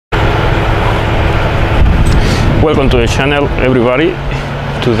Welcome to the channel, everybody.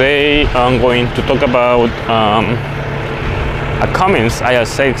 Today I'm going to talk about a Cummins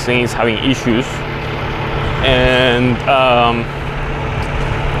Isx15 is having issues, and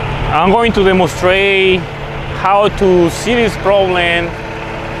I'm going to demonstrate how to see this problem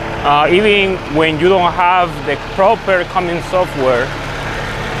even when you don't have the proper Cummins software.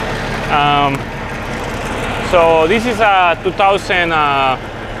 So this is a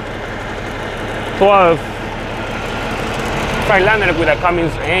 2012 freightliner with a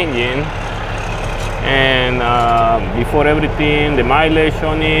Cummins engine, and before everything, the mileage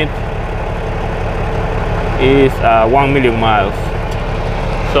on it is 1 million miles,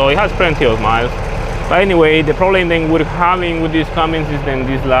 so it has plenty of miles. But anyway, the problem then we're having with this Cummins is then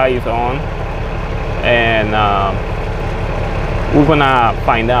this light is on, and we're gonna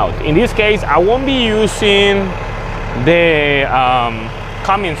find out. In this case, I won't be using the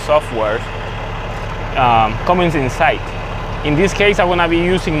Cummins software, Cummins Isx15. In this case, I'm gonna be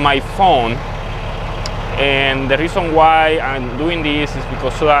using my phone, and the reason why I'm doing this is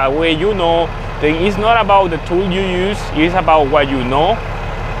because so that way you know that it's not about the tool you use, it's about what you know,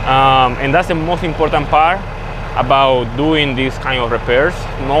 and that's the most important part about doing this kind of repairs,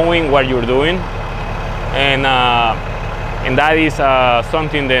 knowing what you're doing, and that is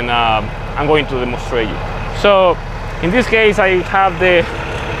something that I'm going to demonstrate you. So in this case, I have the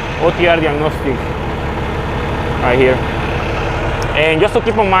OTR diagnostic right here. And just to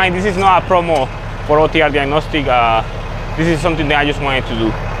keep in mind, this is not a promo for OTR diagnostic. This is something that I just wanted to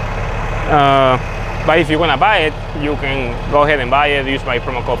do. But if you want to buy it, you can go ahead and buy it. Use my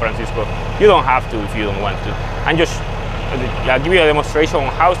promo code Francisco. You don't have to if you don't want to. And just I'll give you a demonstration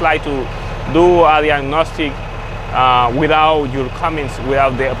on how it's like to do a diagnostic without your Cummins,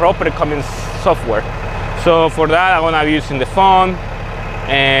 without the proper Cummins software. So for that, I'm gonna be using the phone,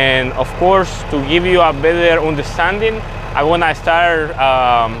 and of course, to give you a better understanding, I'm gonna start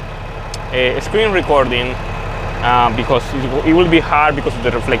a screen recording because it will be hard because of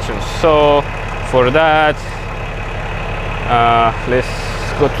the reflections. So for that, let's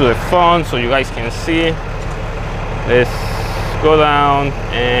go to the phone so you guys can see. Let's go down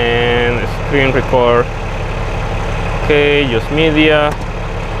and screen record. Okay, just media.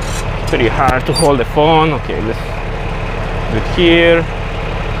 Pretty hard to hold the phone. Okay, let's do it here.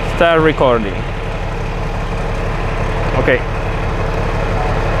 Start recording. Okay,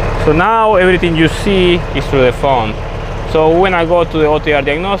 so now everything you see is through the phone. So when I go to the OTR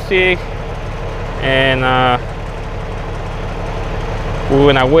diagnostic, and we're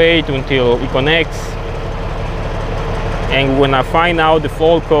gonna wait until it connects, and we're gonna find out the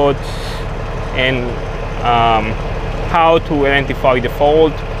fault codes and how to identify the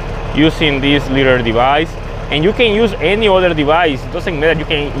fault using this little device. And you can use any other device, it doesn't matter. You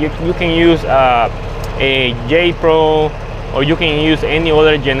can use a J-Pro, or you can use any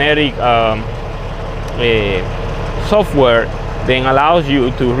other generic software that allows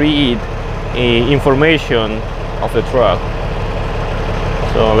you to read information of the truck.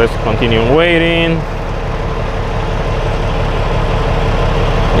 So let's continue waiting.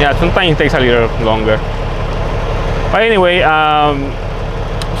 Yeah, sometimes it takes a little longer. But anyway,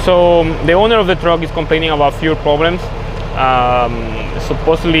 so the owner of the truck is complaining about fuel problems.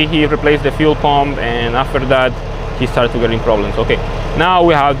 Supposedly he replaced the fuel pump, and after that he started getting problems. Okay, now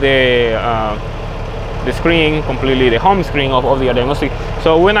we have the screen completely, the home screen of the diagnostic.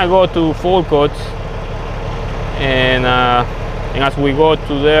 So when I go to fault codes, and as we go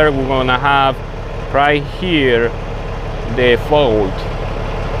to there, we're gonna have right here the fault.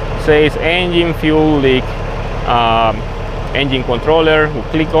 It says engine fuel leak, engine controller. We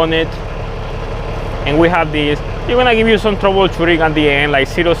click on it, and we have this. You're gonna give you some troubleshooting at the end, like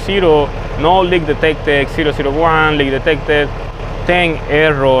 00, no leak detected, 001, leak detected, 10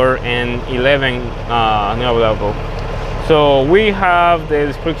 error, and 11 no level. So we have the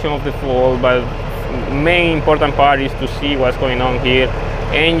description of the fault, but main important part is to see what's going on here.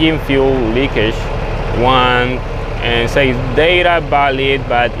 Engine fuel leakage 1, and says data valid,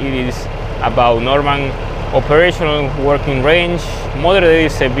 but it is about normal operational working range,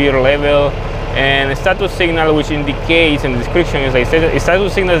 moderate severe level, and status signal, which indicates, in the description is like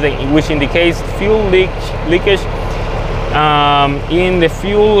status signals which indicates fuel leakage in the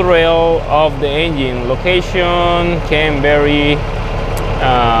fuel rail of the engine. Location can vary.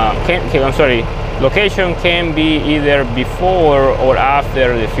 Location can be either before or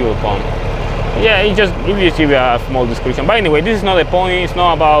after the fuel pump. Yeah, it just gives you a small description. But anyway, this is not the point. It's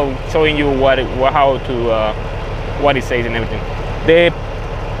not about showing you what it says and everything.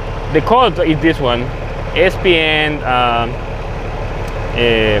 The code is this one, SPN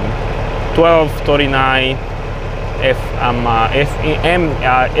 1239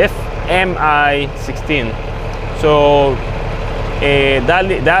 FMI16. So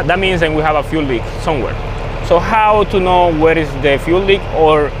that means that we have a fuel leak somewhere. So how to know where is the fuel leak,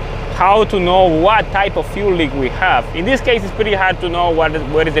 or how to know what type of fuel leak we have? In this case, it's pretty hard to know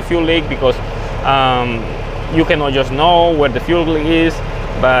where is the fuel leak, because you cannot just know where the fuel leak is,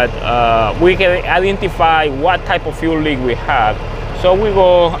 but we can identify what type of fuel leak we have. So we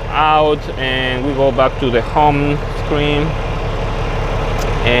go out and we go back to the home screen,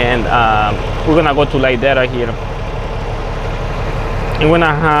 and we're gonna go to light data here. I'm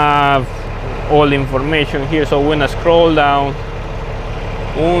gonna have all the information here, so we're gonna scroll down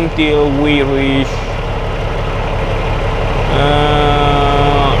until we reach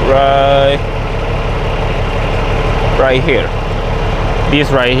right here,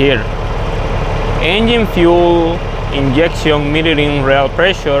 this right here, engine fuel injection metering rail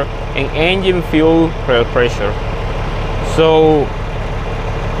pressure and engine fuel rail pressure. So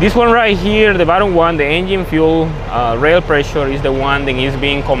this one right here, the bottom one, the engine fuel rail pressure, is the one that is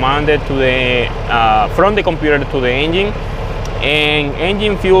being commanded to the from the computer to the engine, and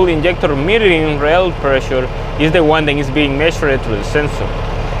engine fuel injector metering rail pressure is the one that is being measured through the sensor.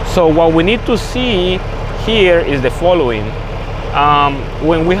 So what we need to see here is the following.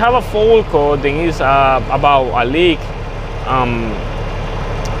 When we have a fault code that is about a leak,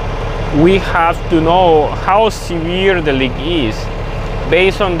 we have to know how severe the leak is.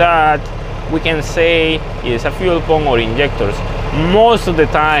 Based on that, we can say it's a fuel pump or injectors. Most of the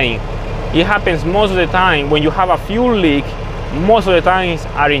time, it happens most of the time when you have a fuel leak, most of the times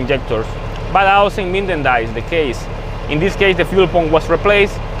are injectors. But that doesn't mean that is the case. In this case, the fuel pump was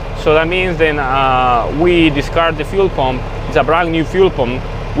replaced, so that means then we discard the fuel pump. It's a brand new fuel pump,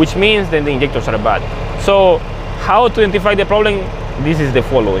 which means then the injectors are bad. So how to identify the problem? This is the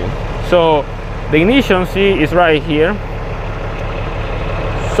following. So the ignition, see, is right here.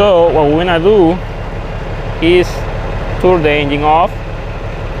 So what we're gonna do is turn the engine off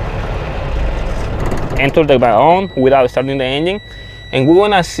and turn the back on without starting the engine, and we're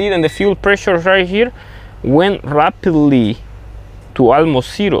gonna see that the fuel pressure right here went rapidly to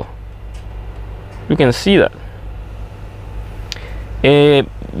almost zero. You can see that.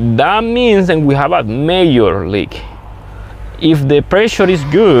 That means that we have a major leak. If the pressure is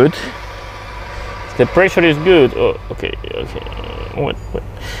good, oh, okay,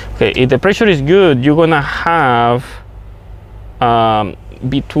 if the pressure is good, you're gonna have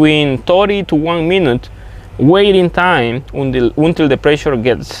between 30 to 1 minute waiting time until the pressure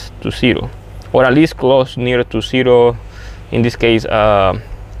gets to zero, or at least close near to zero. In this case, it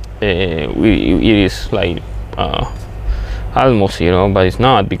is like almost zero, but it's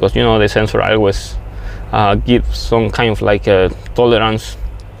not, because you know the sensor always gives some kind of like a tolerance.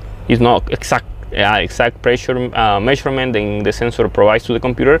 It's not exact pressure measurement that the sensor provides to the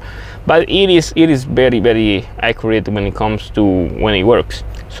computer, but it is very accurate when it comes to when it works.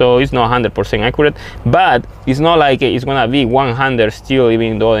 So it's not 100% accurate, but it's not like it's gonna be 100 still,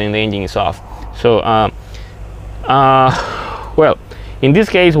 even though the engine is off. So well, in this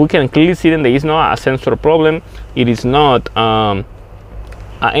case, we can clearly see that there is not a sensor problem. It is not an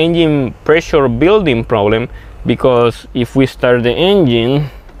engine pressure building problem, because if we start the engine,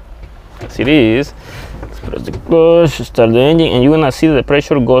 as it is, let's press the push, start the engine, and you're gonna see the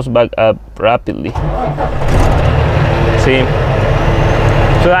pressure goes back up rapidly. See?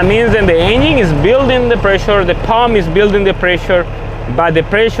 So that means that the engine is building the pressure, the pump is building the pressure, but the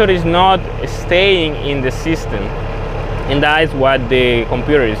pressure is not staying in the system. And that is what the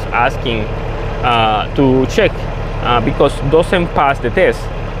computer is asking to check, because it doesn't pass the test.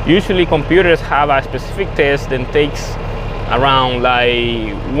 Usually computers have a specific test that takes around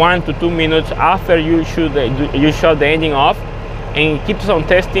like 1 to 2 minutes after you shut the engine off, and it keeps on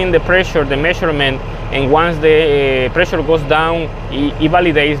testing the pressure, the measurement, and once the pressure goes down, it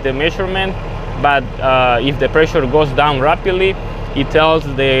validates the measurement. But if the pressure goes down rapidly, it tells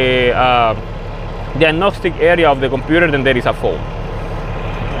the diagnostic area of the computer that there is a fault.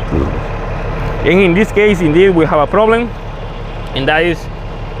 And in this case, indeed, we have a problem, and that is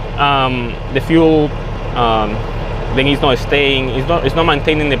the fuel then it's not staying, it's not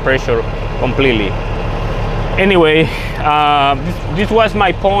maintaining the pressure completely. Anyway, this was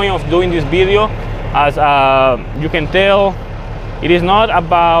my point of doing this video. As you can tell, it is not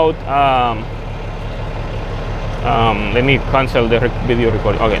about let me cancel the video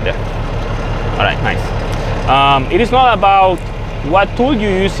recording. Okay, there. All right, nice. It is not about what tool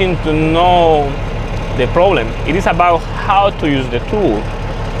you're using to know the problem. It is about how to use the tool.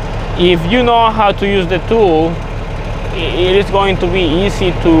 If you know how to use the tool, it is going to be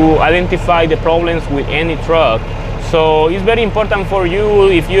easy to identify the problems with any truck So it's very important for you,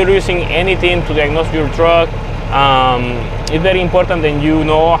 if you're using anything to diagnose your truck, it's very important that you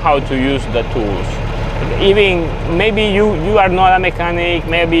know how to use the tools. Even maybe you are not a mechanic,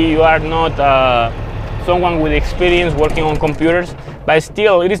 maybe you are not someone with experience working on computers, but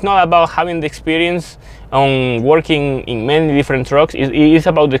still it is not about having the experience on working in many different trucks. It is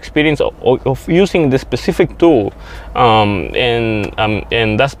about the experience of using the specific tool, and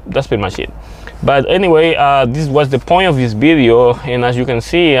that's pretty much it. But anyway, this was the point of this video, and as you can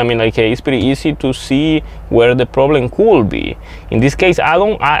see, I mean, like, it's pretty easy to see where the problem could be. In this case, I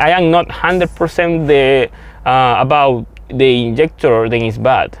am not 100% about the injector that is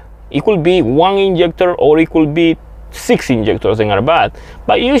bad. It could be one injector, or it could be 6 injectors that are bad.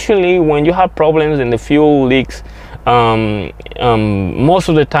 But usually when you have problems and the fuel leaks, most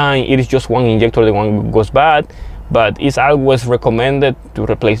of the time it is just one injector that one goes bad. But it's always recommended to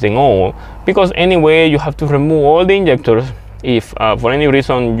replace them all, because anyway you have to remove all the injectors. If for any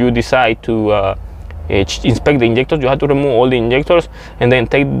reason you decide to inspect the injectors, you have to remove all the injectors and then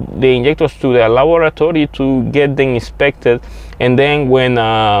take the injectors to the laboratory to get them inspected. And then when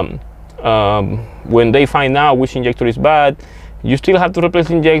they find out which injector is bad, you still have to replace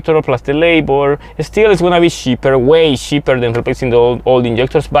the injector plus the labor. Still, it's going to be cheaper, way cheaper than replacing the old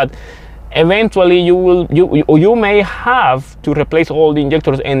injectors. But eventually you may have to replace all the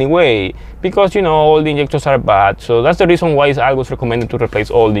injectors anyway, because you know all the injectors are bad. So that's the reason why it's always recommended to replace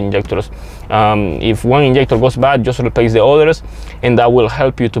all the injectors. If one injector goes bad, just replace the others, and that will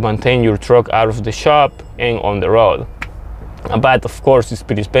help you to maintain your truck out of the shop and on the road. But of course it's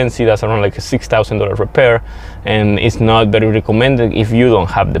pretty expensive. That's around like a $6,000 repair, and it's not very recommended if you don't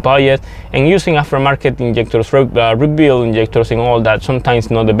have the budget. And using aftermarket injectors, rebuild injectors and all that,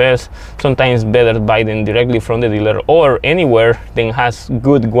 sometimes not the best. Sometimes better buy them directly from the dealer or anywhere that has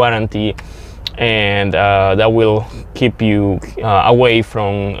good warranty, and that will keep you away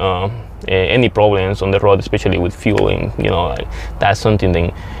from any problems on the road, especially with fueling. You know, like, that's something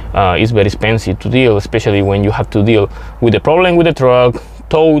that is very expensive to deal, especially when you have to deal with the problem with the truck,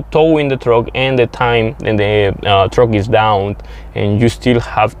 towing the truck, and the time and the truck is down, and you still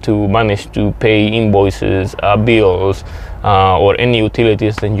have to manage to pay invoices, bills, or any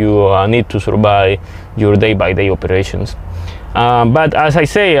utilities that you need to survive your day-by-day operations. But as I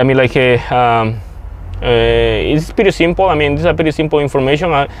say, I mean, like, it's pretty simple. I mean, this is a pretty simple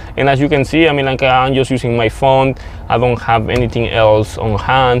information, and as you can see, I mean, like, I'm just using my phone. I don't have anything else on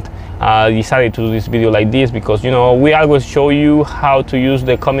hand. I decided to do this video like this because, you know, we always show you how to use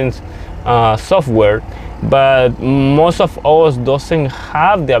the Cummins software, but most of us doesn't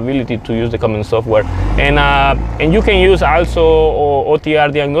have the ability to use the Cummins software. And you can use also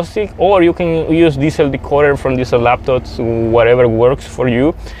OTR diagnostic, or you can use diesel decoder from diesel laptops, whatever works for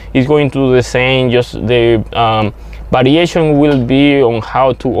you. It's going to do the same, just the variation will be on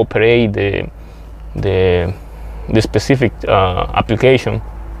how to operate the specific application.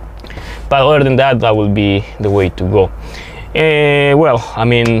 But other than that, that will be the way to go. Well, I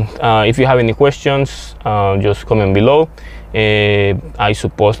mean, if you have any questions, just comment below. I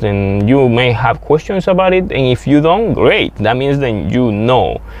suppose then you may have questions about it, and if you don't, great, that means then you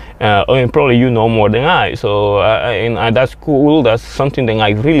know, and probably you know more than I. So and that's cool. That's something that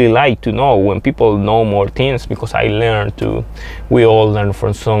I really like to know, when people know more things, because I learn to, we all learn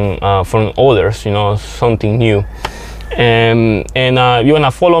from from others, you know, something new. And if you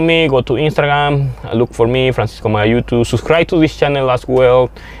wanna follow me, go to Instagram, look for me, franciscoamaya YouTube. Subscribe to this channel as well.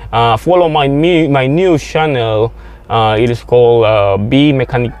 Follow my new channel. It is called B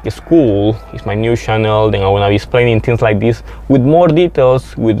Mechanic School. It's my new channel. Then I wanna be explaining things like this with more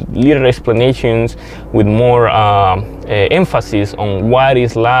details, with little explanations, with more emphasis on what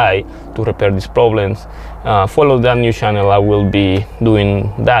it's like to repair these problems. Follow that new channel. I will be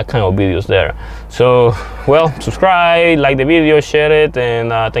doing that kind of videos there. So, well, subscribe, like the video, share it,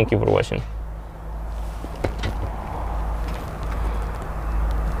 and thank you for watching.